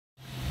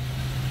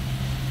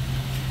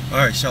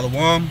Alright, Shalom.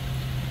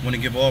 I want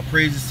to give all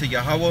praises to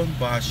Yahawah,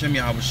 BaHaSham,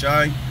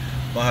 Yahawashi,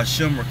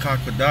 BaHaSham, Rawchaa,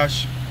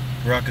 Qadash,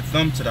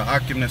 Barakathum, to the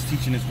Akim that's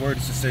teaching his word,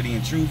 sincerity,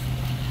 and truth,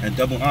 and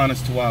double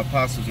honors to our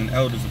apostles and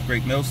elders of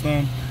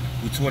GreatMillStone,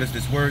 who taught us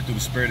this word through the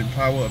spirit and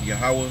power of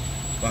Yahawah,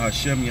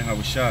 BaHaSham,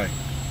 Yahawashi.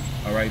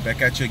 Alright,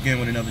 back at you again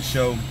with another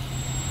show.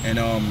 And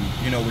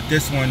with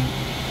this one,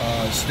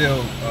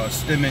 still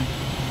stemming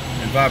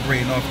and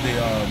vibrating off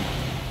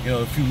the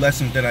a few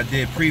lessons that I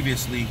did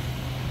previously.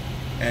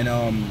 And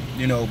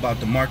about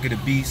the mark of the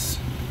beast,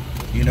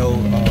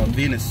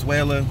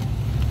 Venezuela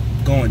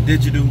going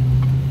digital,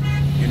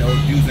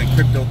 using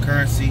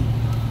cryptocurrency,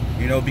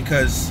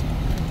 because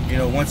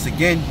once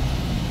again,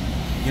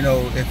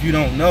 if you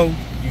don't know,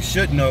 you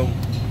should know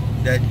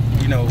that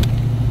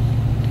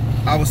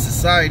our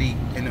society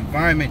and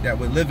environment that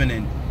we're living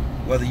in,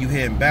 whether you're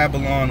here in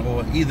Babylon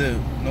or either,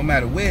 no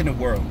matter where in the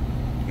world,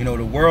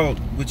 the world,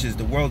 which is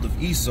the world of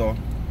Esau,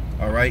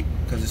 all right,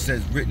 because it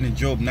says written in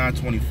Job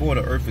 9:24,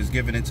 the earth is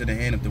given into the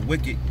hand of the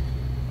wicked,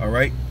 all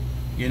right.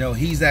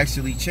 He's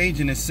actually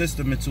changing his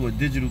system into a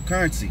digital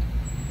currency,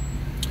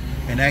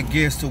 and that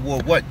gears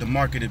toward what? The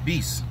mark of the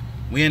beast.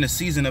 We're in the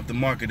season of the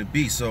mark of the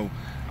beast. So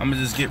I'm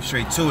gonna just get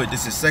straight to it.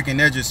 This is 2nd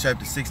Esdras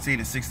chapter 16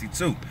 and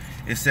 62.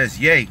 It says,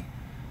 yea,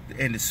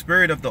 in the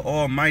spirit of the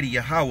Almighty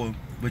Yahawah,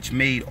 which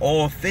made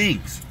all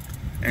things,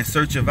 and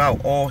searcheth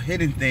out all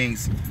hidden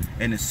things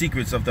and the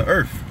secrets of the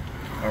earth.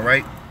 All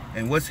right.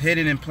 And what's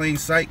hidden in plain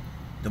sight?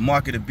 The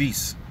mark of the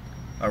beast.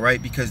 All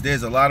right, because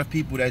there's a lot of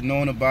people that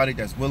knowing about it,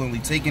 that's willingly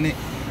taking it,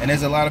 and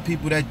there's a lot of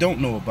people that don't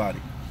know about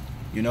it.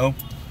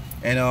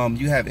 And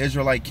you have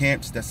Israelite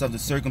camps that's of the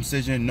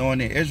circumcision, knowing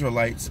they're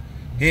Israelites.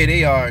 Here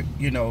they are,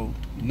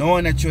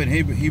 knowing that you're an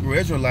Hebrew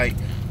Israelite,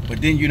 but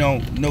then you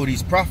don't know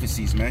these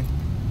prophecies, man.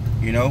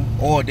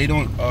 Or they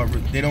don't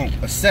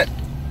accept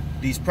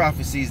these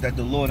prophecies that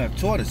the Lord have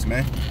taught us,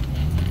 man.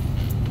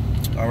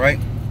 All right.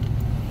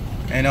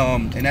 And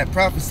that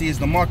prophecy is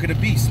the mark of the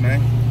beast,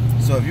 man.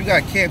 So if you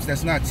got camps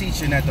that's not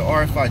teaching that the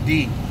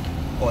RFID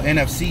or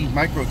NFC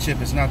microchip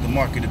is not the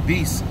mark of the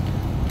beast,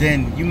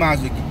 then you might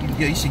as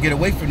well, you should get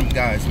away from them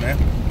guys, man.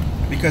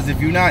 Because if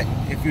you're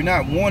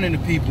not warning the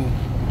people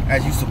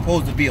as you're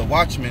supposed to be a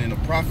watchman and a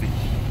prophet,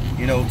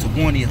 to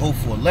warn the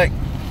hopeful elect,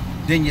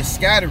 then you're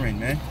scattering,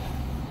 man.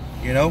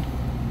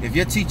 If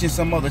you're teaching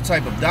some other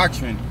type of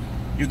doctrine,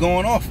 you're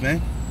going off,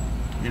 man.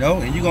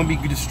 And you're gonna be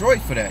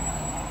destroyed for that.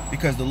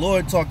 Because the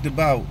Lord talked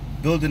about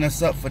building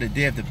us up for the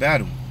day of the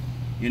battle.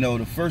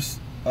 The first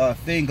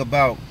thing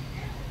about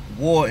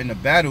war and the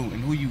battle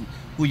and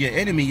who your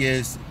enemy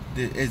is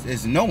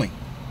knowing.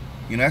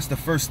 That's the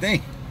first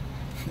thing.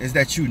 Is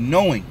that you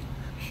knowing.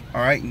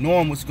 All right,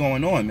 knowing what's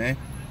going on, man.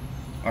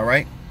 All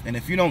right, and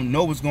if you don't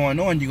know what's going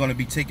on, you're going to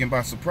be taken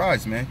by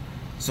surprise, man.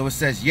 So it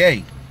says,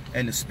 yea,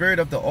 and the spirit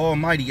of the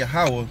Almighty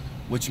Yahawah,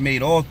 which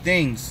made all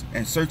things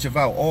and searcheth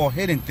out all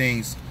hidden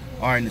things,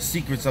 are in the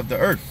secrets of the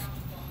earth.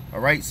 All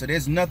right, so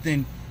there's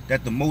nothing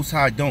that the Most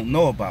High don't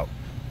know about.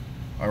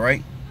 All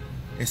right,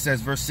 it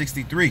says verse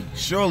 63,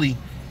 surely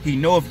he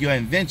knoweth your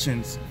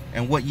inventions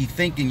and what ye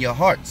think in your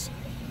hearts,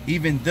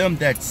 even them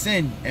that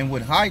sin and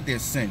would hide their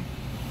sin.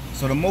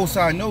 So the Most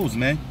High knows,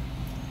 man.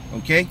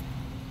 Okay,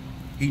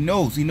 he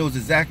knows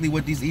exactly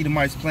what these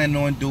Edomites plan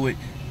on doing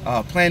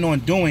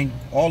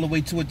all the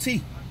way to a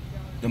T.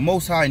 The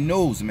Most High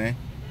knows, man.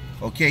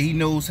 Okay, he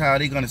knows how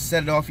they're gonna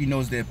set it off. He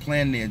knows their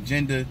plan, their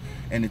agenda,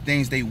 and the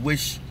things they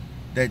wish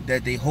that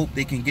they hope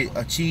they can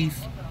achieve,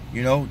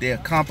 they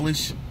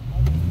accomplish.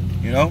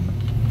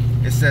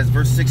 It says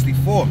verse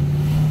 64,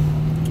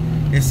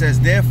 it says,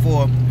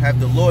 therefore have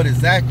the Lord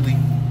exactly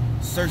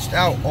searched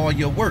out all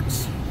your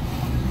works,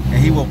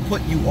 and he will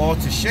put you all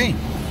to shame.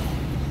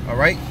 All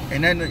right,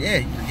 and then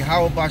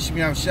Yahawah BaHaSham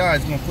Yahawashi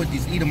is going to put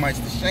these Edomites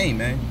to shame,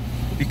 man,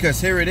 because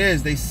here it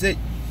is, they sit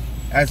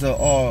as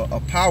a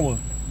power,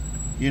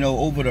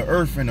 over the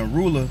earth, and a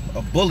ruler,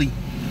 a bully,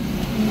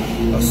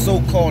 a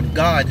so-called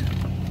God.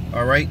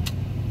 All right,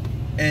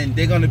 and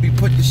they're going to be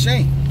put to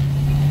shame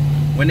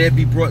when they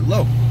be brought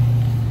low,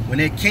 when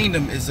their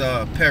kingdom is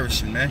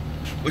perishing, man,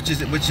 which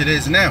it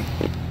is now.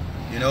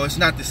 It's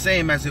not the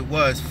same as it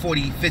was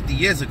 40-50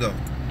 years ago.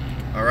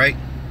 All right,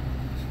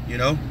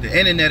 the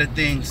internet of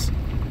things,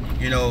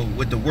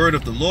 with the word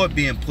of the Lord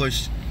being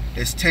pushed,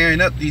 is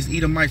tearing up these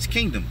Edomites'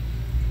 kingdom.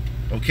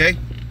 Okay,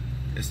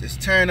 it's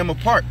tearing them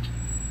apart.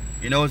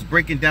 It's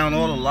breaking down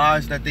all the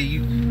lies that they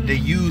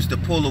use to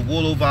pull the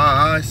wool over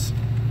our eyes,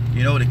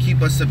 to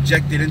keep us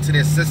subjected into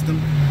their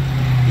system,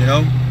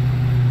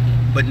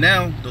 But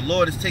now the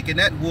Lord is taking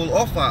that wool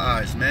off our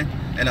eyes, man,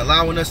 and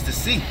allowing us to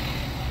see.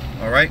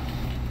 All right,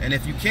 and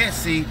if you can't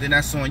see, then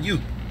that's on you.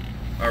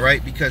 All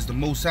right, because the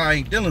Most High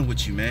ain't dealing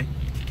with you, man.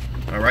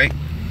 All right,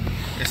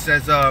 it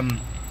says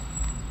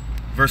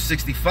verse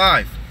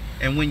 65,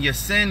 and when your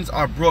sins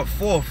are brought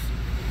forth,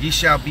 ye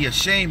shall be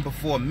ashamed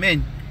before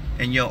men,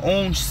 and your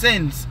own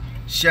sins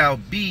shall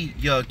be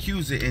your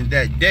accuser in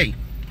that day.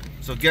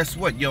 So guess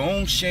what? Your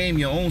own shame,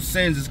 your own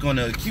sins is going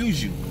to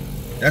accuse you.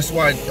 That's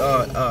why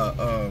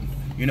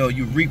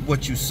you reap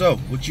what you sow.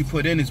 What you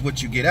put in is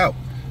what you get out.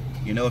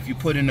 If you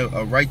put in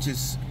a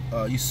righteous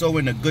you sow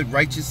in a good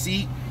righteous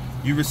seed,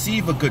 you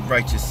receive a good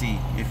righteous seed.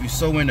 If you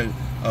sow in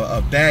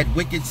a bad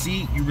wicked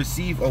seed, you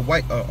receive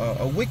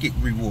a wicked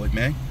reward,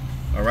 man.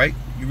 All right,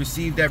 you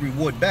receive that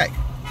reward back.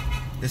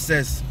 It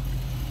says,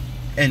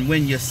 and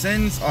when your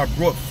sins are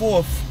brought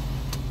forth,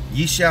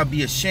 ye shall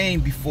be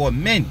ashamed before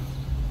men.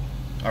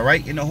 All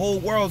right, and the whole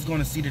world's going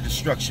to see the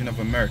destruction of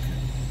America.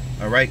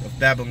 All right, of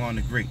Babylon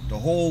the Great. The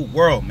whole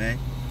world, man.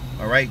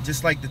 All right,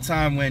 just like the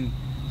time when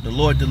the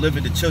Lord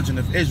delivered the children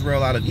of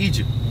Israel out of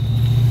Egypt.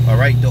 All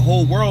right, the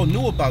whole world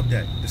knew about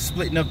that. The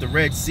splitting of the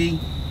Red Sea,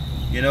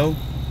 you know,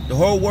 the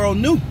whole world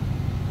knew,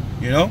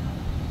 you know.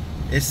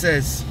 It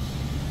says,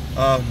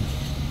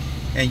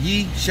 and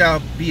ye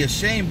shall be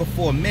ashamed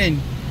before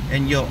men,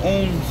 and your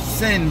own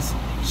sins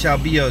shall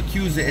be your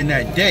accuser in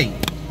that day.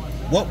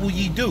 What will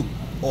ye do?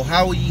 Or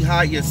how will ye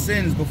hide your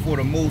sins before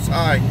the Most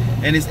High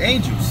and his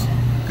angels?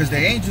 Because the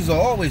angels are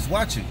always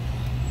watching.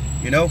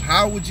 You know,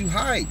 how would you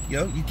hide?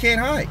 Yo, you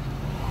can't hide.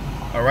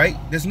 All right,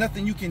 there's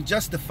nothing you can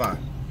justify,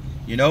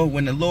 you know,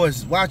 when the Lord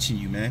is watching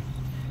you, man.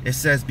 It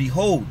says,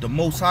 behold, the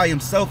Most High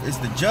himself is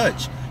the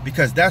judge,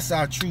 because that's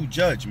our true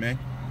judge, man.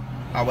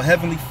 Our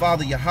heavenly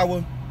Father,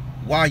 Yahawah,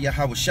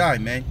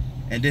 Yahawashi, man.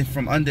 And then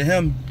from under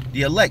him,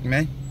 the elect,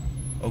 man.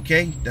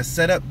 Okay, that's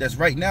set up, that's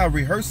right now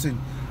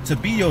rehearsing to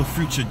be your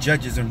future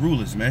judges and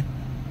rulers, man.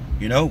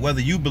 You know,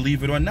 whether you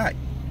believe it or not.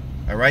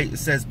 All right, it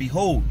says,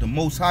 behold, the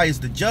Most High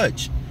is the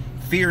judge.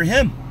 Fear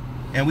him.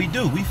 And we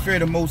do. We fear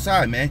the Most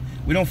High, man.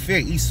 We don't fear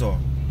Esau.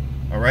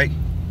 All right,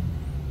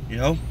 you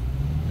know,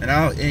 and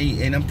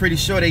I'm pretty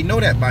sure they know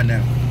that by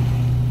now.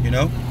 You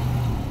know,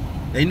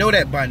 they know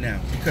that by now,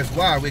 because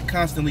why? We're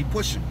constantly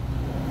pushing.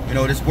 You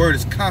know, this word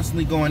is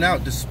constantly going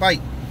out despite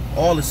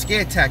all the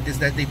scare tactics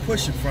that they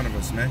push in front of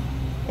us, man,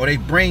 or they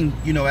bring,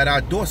 you know, at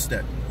our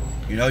doorstep.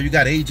 You know, you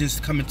got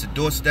agents coming to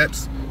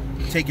doorsteps,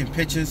 taking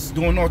pictures,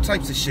 doing all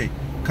types of shit,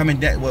 coming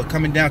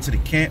down to the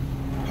camp,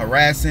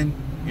 harassing,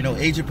 you know,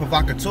 agent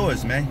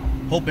provocateurs, man,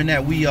 hoping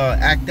that we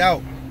act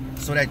out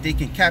so that they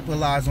can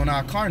capitalize on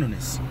our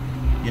carnalness,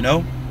 you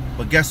know.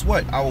 But guess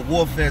what? Our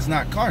warfare is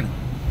not carnal.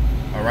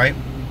 All right,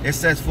 it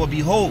says, for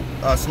behold,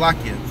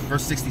 Salakia,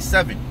 verse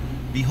 67,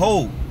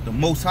 behold, the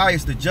Most High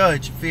is the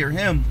judge. Fear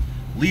him,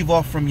 leave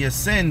off from your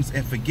sins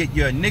and forget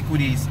your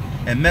iniquities,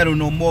 and meddle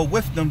no more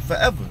with them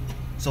forever.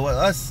 So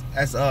us,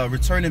 as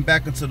returning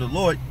back unto the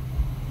Lord,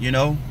 you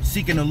know,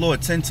 seeking the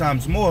Lord 10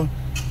 times more,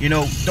 you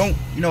know,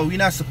 you're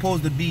not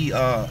supposed to be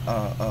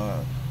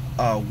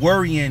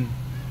worrying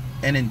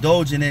and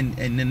indulging in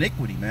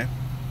iniquity, man.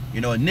 You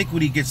know,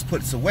 iniquity gets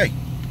put away.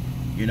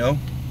 You know,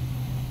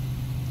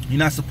 you're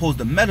not supposed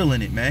to meddle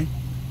in it, man.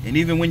 And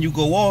even when you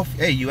go off,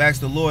 hey, you ask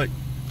the Lord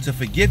to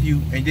forgive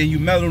you, and then you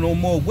meddle no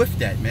more with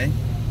that, man.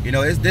 You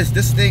know, it's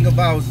this thing of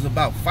ours is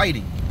about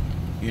fighting.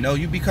 You know,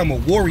 you become a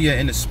warrior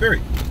in the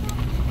spirit,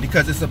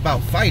 because it's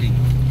about fighting.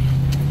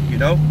 You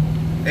know,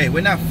 hey,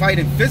 we're not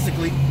fighting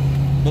physically,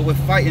 but we're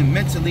fighting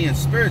mentally and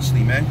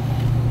spiritually, man.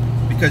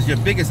 Because your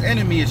biggest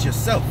enemy is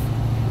yourself.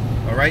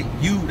 All right,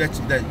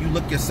 that you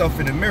look yourself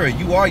in the mirror,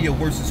 you are your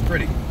worstest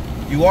critic.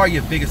 You are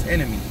your biggest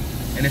enemy,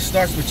 and it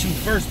starts with you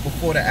first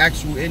before the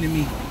actual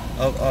enemy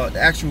of the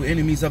actual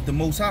enemies of the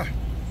Most High.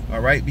 All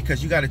right,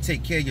 because you got to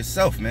take care of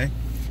yourself, man.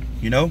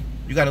 You know,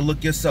 you got to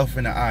look yourself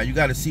in the eye. You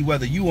got to see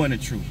whether you are in the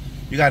truth.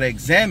 You got to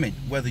examine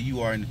whether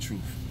you are in the truth.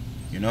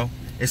 You know,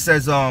 it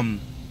says, and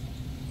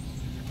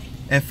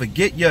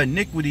forget your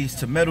iniquities,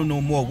 to meddle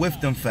no more with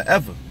them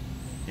forever.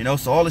 You know,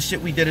 so all the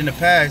shit we did in the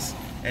past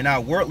and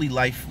our worldly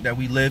life that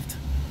we lived,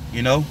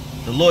 you know,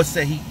 the Lord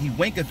said he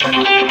winketh at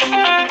it.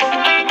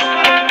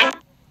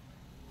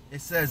 It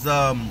says,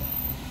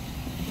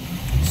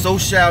 so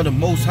shall the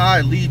Most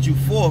High lead you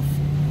forth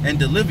and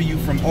deliver you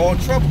from all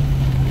trouble.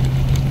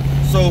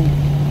 So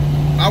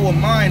our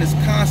mind is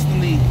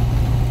constantly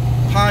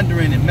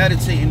pondering and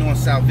meditating on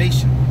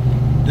salvation.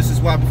 This is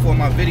why before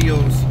my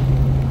videos,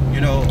 you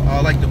know,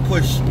 I like to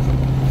push,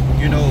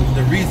 you know,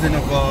 the reason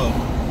of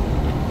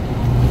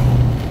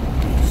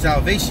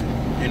salvation.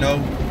 You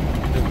know,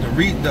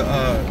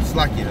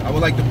 I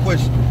would like to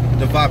push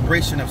the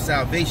vibration of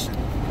salvation,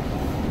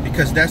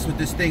 because that's what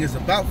this thing is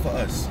about for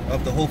us,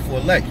 of the hopeful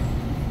elect.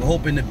 We're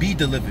hoping to be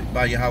delivered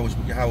by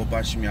Yahawah,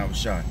 BaHaSham,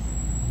 Yahawashi.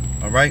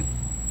 All right,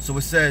 so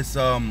it says,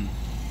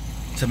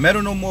 to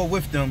meddle no more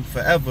with them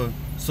forever,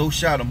 so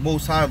shall the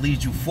Most High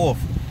lead you forth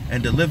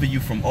and deliver you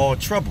from all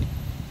trouble.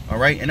 All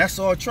right, and that's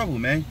all trouble,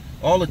 man.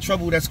 All the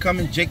trouble that's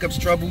coming, Jacob's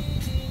trouble.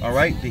 All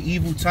right, the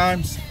evil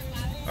times.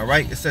 All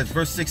right, it says,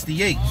 verse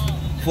 68,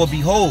 for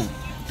behold,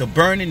 the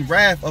burning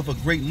wrath of a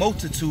great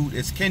multitude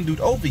is kindled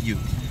over you.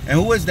 And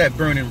who is that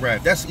burning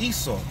wrath? That's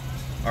Esau.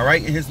 All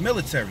right, and his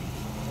military,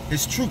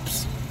 his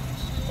troops.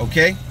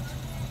 Okay,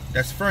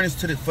 that's furnished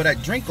for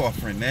that drink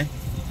offering, man.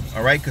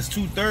 All right, because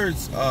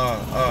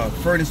 2/3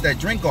 furnish that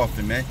drink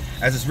offering, man,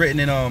 as it's written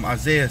in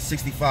Isaiah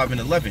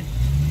 65:11.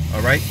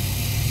 All right,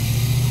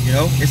 you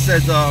know, it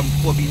says,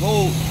 for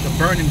behold, the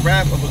burning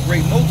wrath of a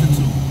great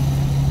multitude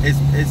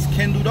is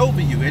kindled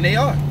over you. And they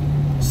are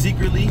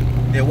secretly,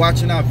 they're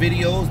watching our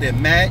videos, they're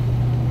mad,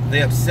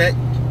 they're upset,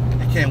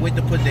 they can't wait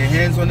to put their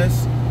hands on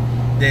us.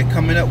 they're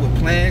coming up with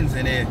plans,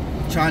 and they're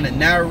trying to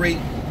narrate,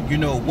 you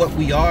know, what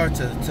we are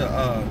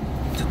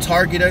to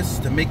target us,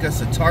 to make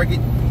us a target.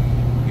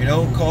 You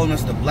know, calling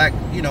us the black,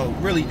 you know,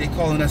 really they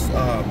calling us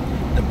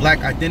the black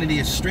identity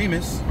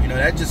extremists. You know,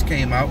 that just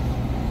came out.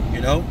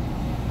 You know,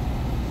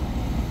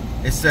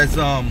 it says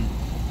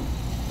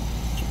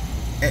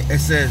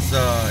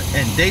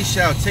and they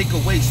shall take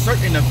away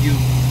certain of you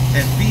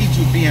and feed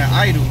you being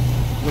idle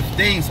with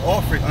things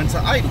offered unto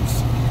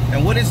idols.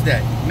 And what is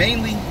that?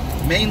 Mainly,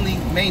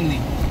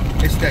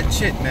 it's that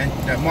chit, man,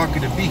 that mark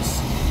of the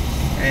beast.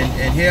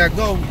 And here I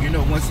go, you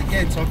know, once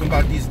again, talking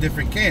about these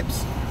different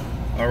camps.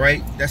 All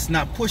right, that's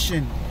not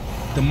pushing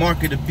the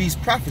mark of the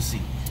beast prophecy.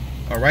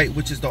 All right,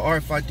 which is the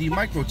RFID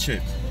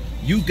microchip.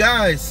 You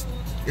guys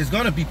is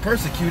gonna be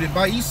persecuted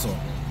by Esau.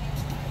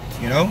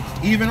 You know,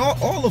 even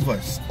all of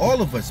us,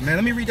 man.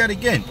 Let me read that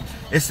again.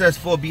 It says,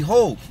 for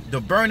behold, the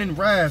burning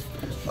wrath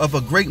of a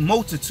great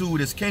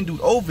multitude is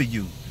kindled over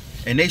you,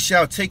 and they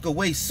shall take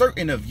away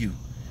certain of you,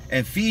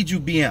 and feed you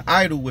being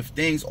idle with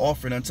things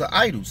offered unto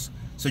idols.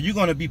 So you're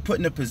gonna be put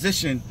in a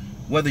position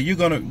whether you're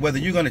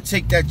gonna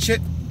take that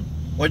chip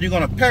or you're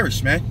gonna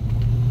perish, man.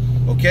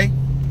 Okay?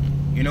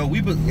 You know, we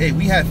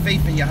have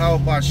faith in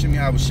Yahawah, BaHaSham,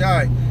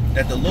 Yahawashi,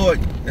 that the Lord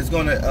is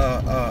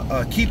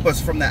gonna keep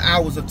us from the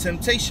hours of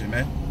temptation,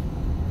 man.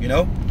 You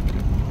know?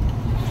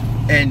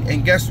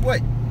 And guess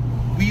what?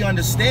 We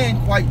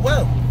understand quite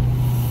well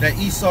that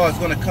Esau is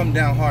gonna come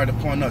down hard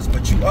upon us.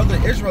 But you other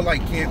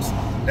Israelite camps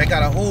that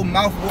got a whole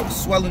mouth of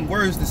swelling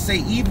words to say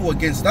evil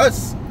against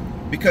us,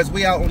 because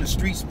we out on the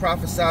streets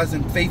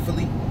prophesizing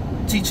faithfully,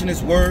 teaching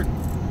his word,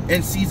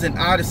 in season,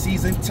 out of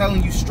season,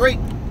 telling you straight,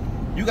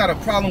 you got a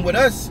problem with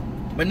us,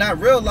 but not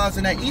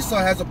realizing that Esau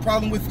has a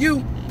problem with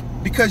you,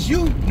 because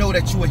you know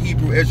that you're a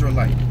Hebrew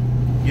Israelite.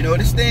 You know,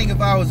 this thing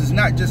of ours is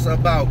not just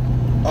about,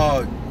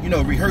 you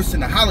know, rehearsing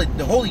the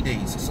holy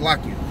days,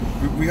 Salakia,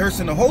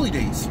 rehearsing the holy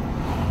days.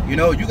 You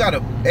know, you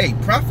gotta, hey,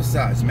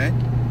 prophesize, man.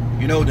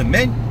 You know, the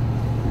men,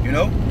 you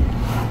know,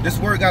 this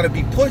word gotta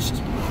be pushed.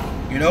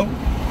 You know,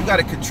 you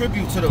gotta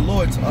contribute to the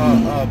Lord's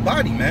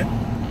body, man.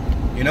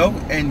 You know,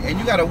 and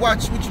you gotta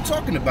watch what you're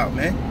talking about,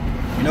 man.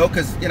 You know,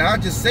 because, you know, I'll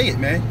just say it,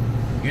 man.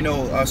 You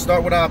know,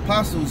 start with our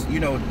apostles. You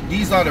know,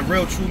 these are the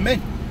real true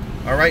men,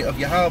 all right, of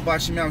Yahawah,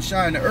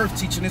 BaHaSham, in the earth,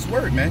 teaching his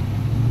word, man.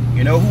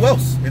 You know, who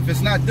else? If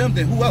it's not them,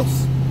 then who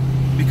else?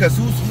 Because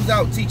who's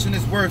out teaching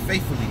his word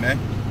faithfully, man?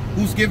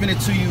 Who's giving it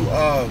to you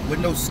with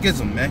no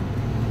schism, man?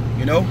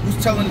 You know, who's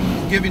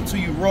giving to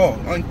you raw,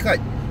 uncut?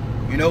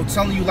 You know,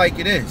 telling you like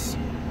it is.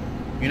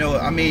 You know,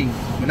 I mean,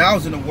 when I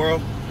was in the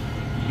world,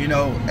 you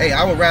know, hey,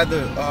 I would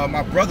rather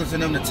my brothers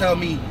and them to tell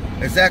me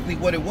exactly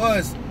what it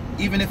was,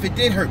 even if it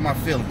did hurt my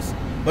feelings.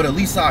 But at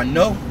least I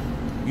know,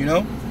 you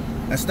know,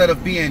 instead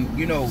of being,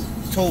 you know,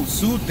 told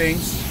soothe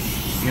things.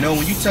 You know,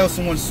 when you tell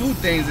someone soothe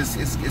things,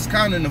 it's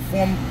kind of in the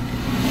form,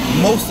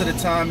 most of the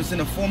time, it's in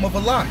the form of a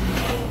lie,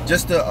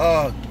 just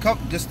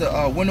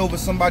to win over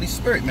somebody's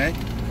spirit, man.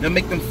 To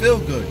make them feel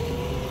good,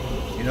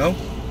 you know.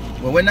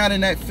 Well, we're not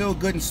in that feel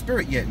good in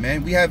spirit yet,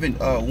 man. We haven't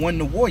won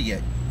the war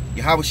yet.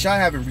 Yahawashi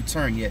haven't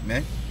returned yet,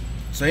 man.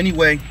 So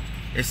anyway,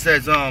 it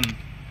says,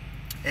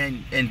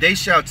 and they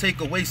shall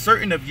take away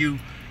certain of you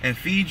and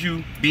feed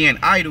you being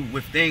idle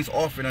with things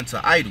offered unto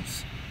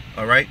idols.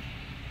 All right.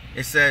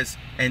 It says,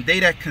 and they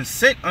that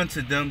consent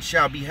unto them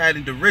shall be had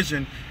in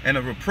derision and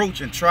a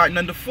reproach and trodden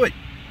underfoot.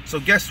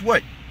 So guess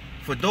what?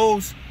 For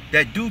those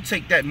that do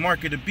take that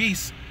mark of the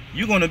beast,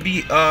 you're gonna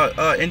be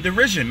in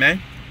derision,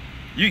 man.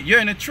 You're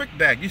in a trick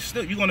bag.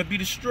 You're gonna be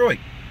destroyed.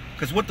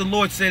 Because what the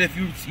Lord said, if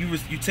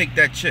you take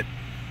that chip,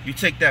 you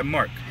take that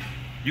mark,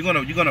 you're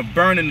gonna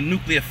burn in the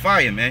nuclear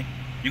fire, man.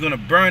 You're gonna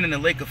burn in the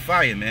lake of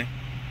fire, man.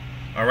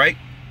 All right,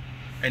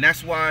 and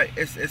that's why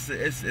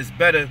it's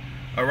better,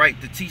 all right,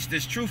 to teach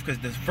this truth, because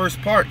the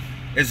first part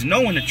is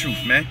knowing the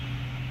truth, man.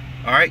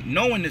 All right,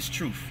 knowing this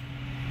truth.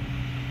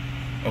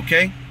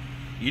 Okay,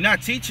 you're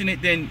not teaching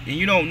it, then, and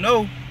you don't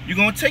know, you're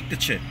gonna take the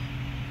chip.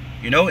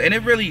 You know, and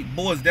it really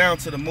boils down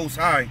to the Most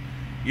High,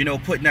 you know,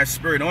 putting that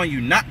spirit on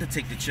you not to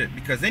take the chip,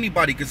 because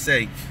anybody could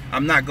say,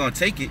 I'm not going to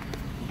take it,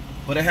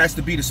 but it has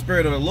to be the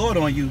spirit of the Lord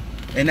on you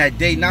in that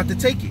day not to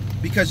take it,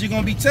 because you're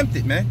going to be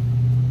tempted, man.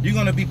 You're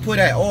going to be put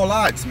at all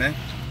odds, man.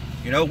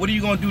 You know, what are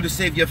you going to do to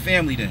save your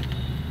family then?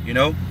 You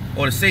know,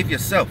 or to save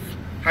yourself?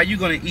 How you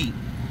going to eat?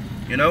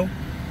 You know,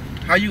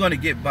 how you going to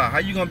get by? How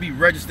you going to be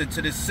registered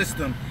to this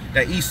system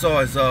that Esau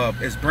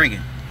is bringing?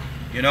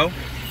 You know,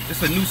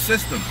 it's a new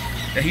system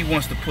that he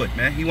wants to put,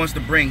 man. He wants to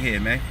bring here,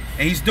 man.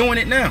 And he's doing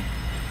it now.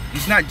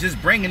 He's not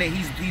just bringing it,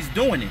 he's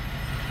doing it.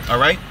 All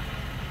right?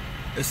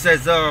 It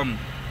says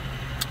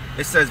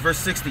verse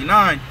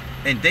 69,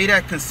 and they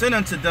that consent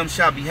unto them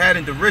shall be had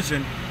in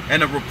derision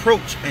and a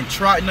reproach and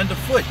trodden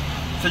underfoot.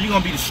 So you're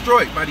going to be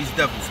destroyed by these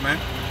devils, man.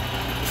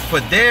 For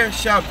there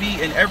shall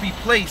be in every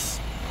place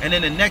and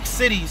in the next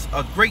cities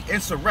a great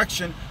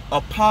insurrection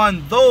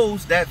upon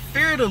those that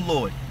fear the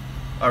Lord.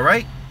 All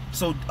right?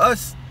 So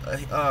us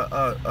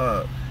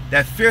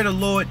that fear the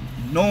Lord,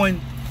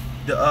 knowing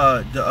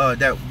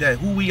that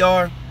who we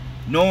are,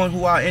 knowing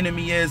who our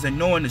enemy is, and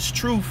knowing this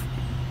truth,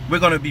 we're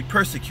going to be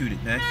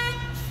persecuted, man.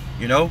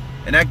 You know,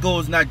 and that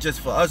goes not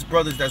just for us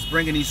brothers that's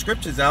bringing these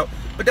scriptures out,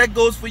 but that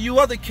goes for you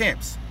other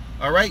camps.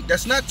 All right,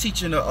 that's not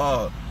teaching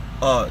the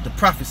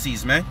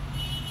prophecies, man.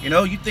 You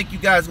know, you think you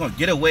guys gonna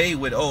get away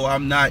with, oh,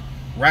 I'm not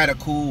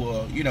radical,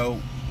 or you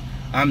know,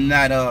 I'm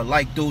not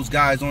like those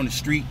guys on the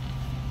street,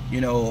 you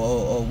know,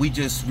 or we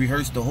just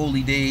rehearse the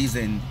holy days,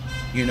 and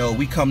you know,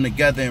 we come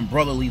together in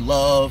brotherly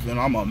love, and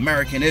I'm an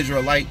American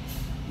Israelite.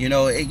 You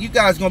know, you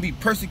guys gonna be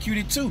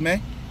persecuted too,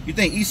 man. You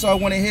think Esau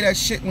want to hear that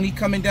shit when he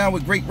coming down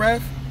with great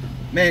wrath?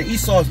 Man,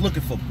 Esau's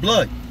looking for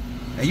blood,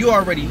 and you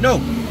already know.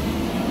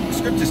 The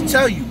scriptures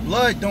tell you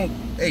blood don't.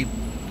 Hey,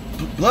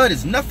 blood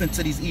is nothing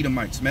to these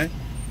Edomites, man.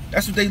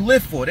 That's what they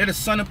live for. They're the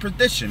son of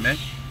perdition, man.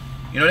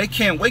 You know, they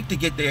can't wait to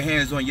get their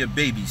hands on your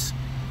babies.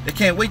 They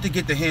can't wait to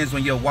get their hands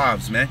on your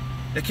wives, man.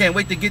 They can't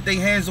wait to get their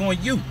hands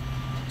on you,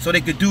 so they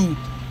could do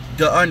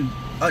the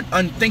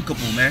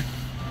unthinkable, man.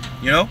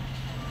 You know,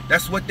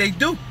 that's what they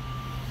do.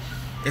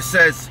 It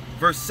says,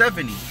 verse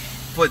 70.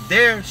 For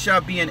there shall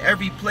be in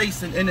every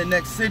place and in the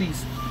next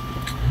cities.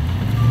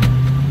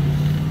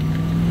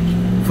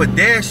 For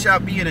there shall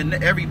be in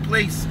every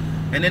place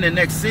and in the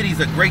next cities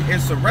a great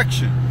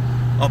insurrection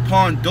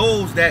upon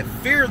those that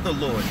fear the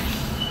Lord.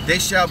 They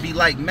shall be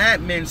like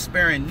madmen,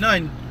 sparing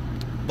none,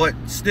 but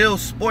still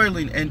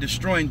spoiling and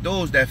destroying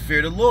those that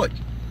fear the Lord.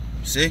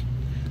 See?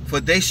 For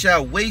they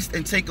shall waste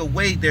and take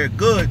away their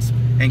goods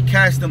and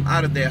cast them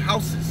out of their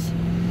houses.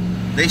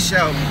 They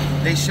shall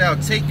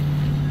take.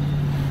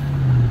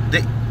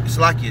 It's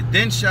like it.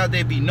 Then shall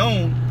they be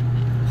known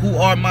who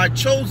are my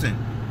chosen,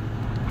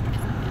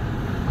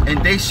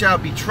 and they shall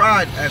be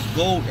tried as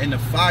gold in the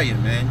fire,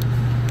 man.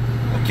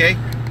 Okay,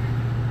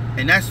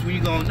 and that's when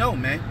you gonna know,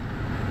 man.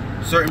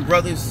 Certain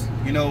brothers,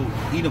 you know,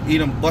 eat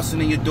them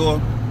busting in your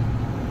door,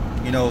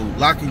 you know,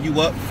 locking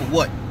you up for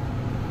what?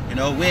 You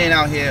know, we ain't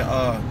out here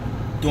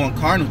doing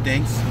carnal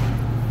things,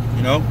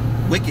 you know,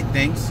 wicked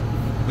things.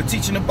 We're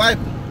teaching the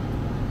Bible.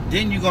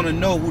 Then you're gonna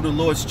know who the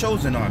Lord's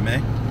chosen are,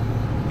 man.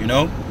 You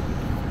know.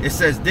 It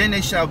says, then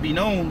they shall be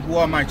known who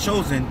are my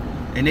chosen,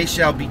 and they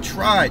shall be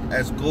tried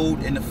as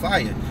gold in the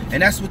fire.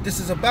 And that's what this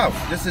is about.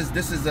 This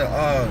is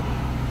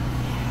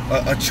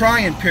a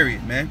trying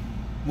period, man,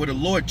 where the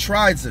Lord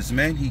tries us,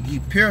 man. He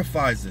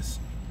purifies us,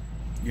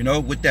 you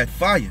know, with that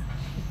fire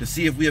to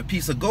see if we're a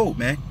piece of gold,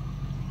 man.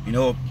 You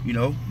know,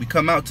 we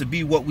come out to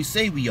be what we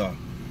say we are.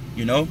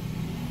 You know,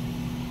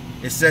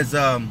 it says,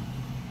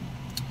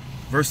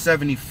 verse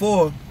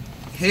 74.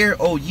 Hear,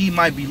 O ye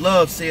my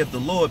beloved, saith the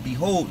Lord,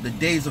 behold, the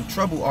days of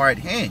trouble are at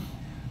hand,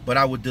 but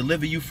I will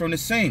deliver you from the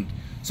same.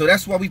 So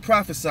that's why we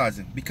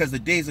prophesizing, because the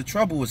days of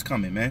trouble is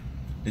coming, man.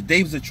 The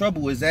days of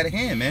trouble is at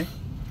hand, man.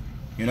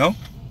 You know?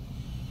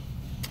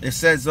 It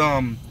says,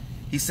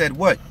 he said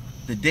what?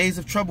 The days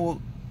of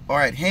trouble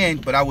are at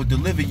hand, but I will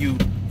deliver you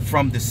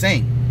from the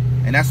same.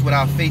 And that's what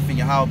our faith in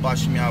Yahawah,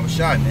 BaHaSham,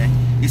 Yahawashi,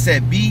 man. He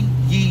said, be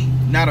ye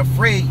not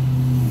afraid,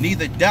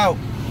 neither doubt,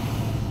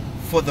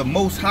 for the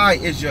Most High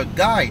is your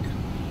guide,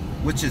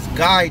 which is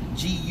guide,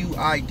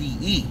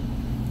 G-U-I-D-E,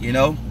 you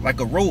know,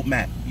 like a road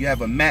map. You have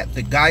a map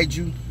to guide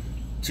you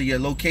to your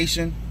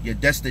location, your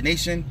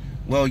destination.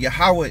 Well,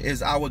 Yahawah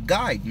is our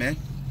guide, man.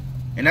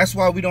 And that's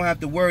why we don't have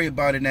to worry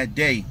about in that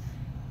day,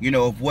 you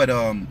know, of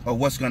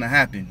what's going to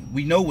happen.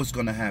 We know what's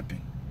going to happen.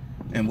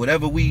 And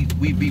whatever we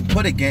be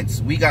put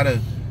against, we got to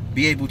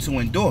be able to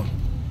endure,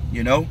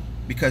 you know,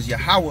 because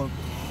Yahawah,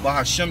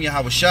 BaHaSham,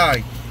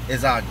 Yahawashi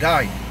is our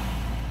guide.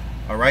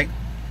 All right.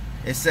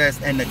 It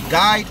says, and the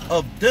guide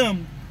of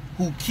them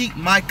who keep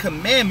my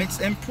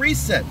commandments and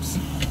precepts.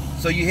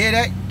 So you hear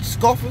that,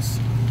 scoffers?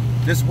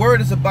 This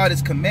word is about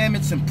his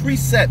commandments and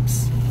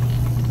precepts.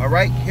 All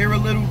right, here a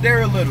little,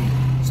 there a little.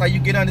 That's how you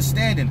get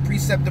understanding,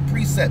 precept to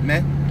precept,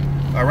 man.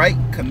 All right,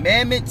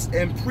 commandments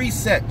and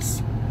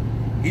precepts.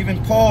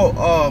 Even Paul,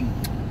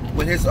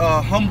 with his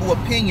humble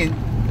opinion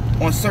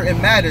on certain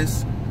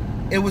matters,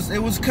 it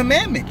was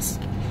commandments.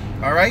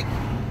 All right,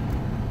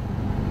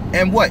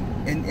 and what?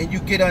 And you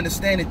get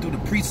understanding through the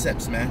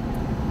precepts, man.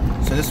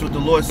 So this is what the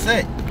Lord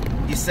said.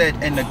 He said,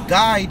 and the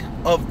guide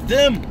of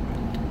them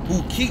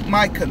who keep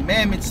my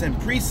commandments and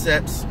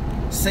precepts,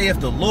 saith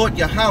the Lord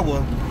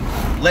Yahawah,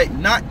 let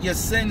not your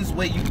sins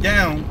weigh you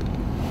down,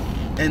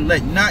 and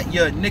let not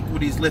your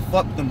iniquities lift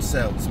up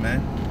themselves,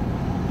 man.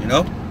 You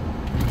know?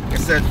 It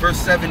says, verse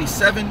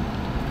 77,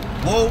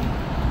 woe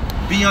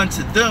be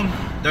unto them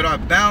that are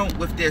bound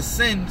with their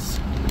sins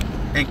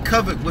and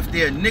covered with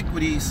their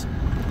iniquities,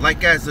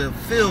 like as a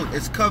field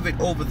is covered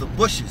over the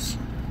bushes,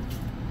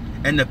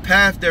 and the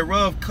path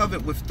thereof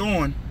covered with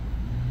thorn,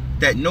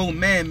 that no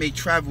man may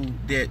travel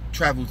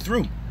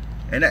through.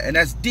 And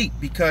that's deep,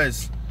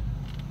 because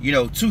you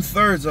know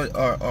 2/3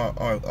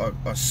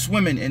 are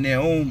swimming in their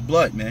own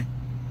blood, man.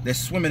 They're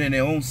swimming in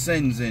their own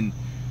sins, and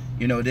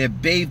you know they're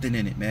bathed in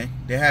it, man.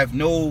 They have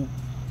no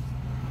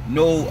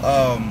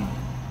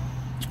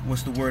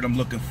what's the word I'm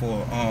looking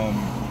for?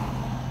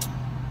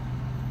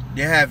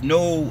 They have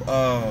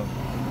no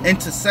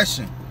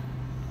intercession.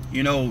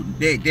 You know,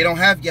 they don't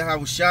have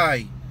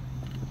Yahawashi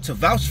to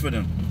vouch for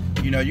them.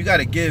 You know, you got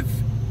to give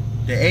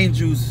the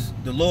angels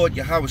the Lord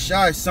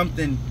Yahawashi is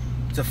something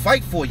to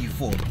fight for you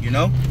for, you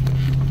know?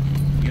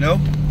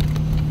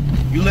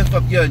 You lift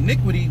up your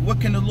iniquity, what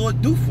can the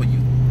Lord do for you?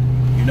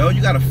 You know,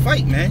 you got to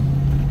fight, man.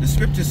 The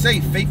scriptures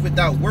say faith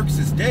without works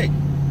is dead.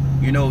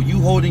 You know,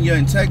 you holding your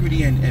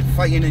integrity and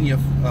fighting in your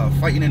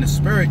fighting in the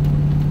spirit,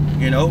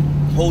 you know,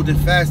 holding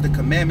fast the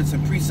commandments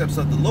and precepts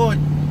of the Lord,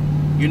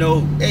 you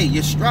know, hey,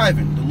 you're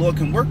striving. The Lord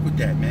can work with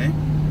that, man.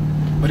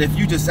 But if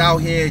you just out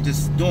here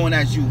just doing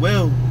as you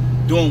will,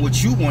 doing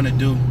what you want to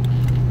do,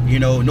 you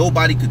know,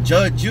 nobody could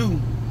judge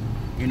you.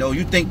 You know,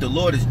 you think the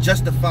Lord is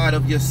justified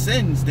of your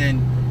sins, then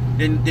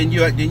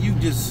you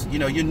just, you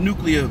know, you're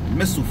nuclear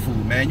missile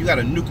food, man. You got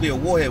a nuclear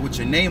warhead with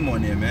your name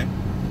on there, man.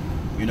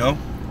 You know,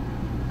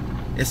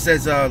 it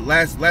says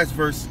last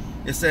verse,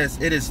 it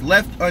says, it is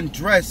left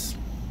undressed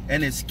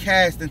and is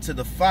cast into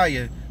the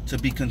fire to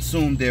be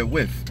consumed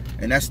therewith.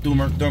 And that's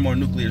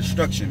thermonuclear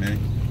destruction, man.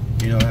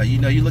 You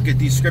know, you look at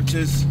these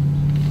scriptures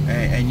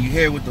and you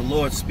hear what the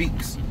Lord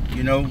speaks,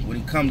 you know, when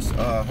he comes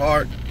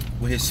hard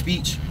with his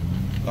speech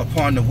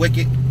upon the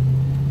wicked.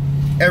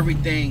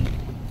 Everything,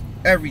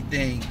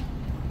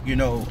 you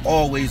know,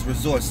 always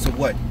resorts to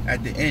what?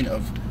 At the end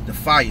of the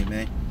fire,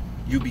 man.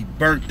 You be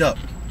burnt up.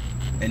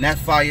 And that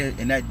fire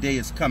and that day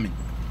is coming.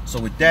 So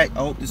with that, I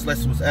hope this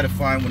lesson was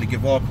edifying. I want to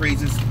give all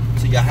praises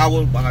to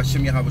Yahawah,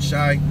 BaHaSham,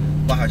 Yahawashi,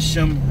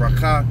 BaHaSham,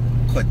 Rawchaa,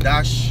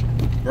 Qadash,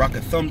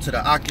 Barakathum to the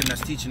Akim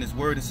that's teaching his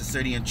word in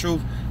sincerity and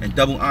truth, and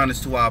double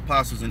honors to our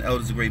apostles and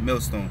elders of Great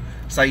Millstone.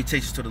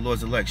 Salutations to the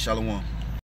Lord's elect. Shalom.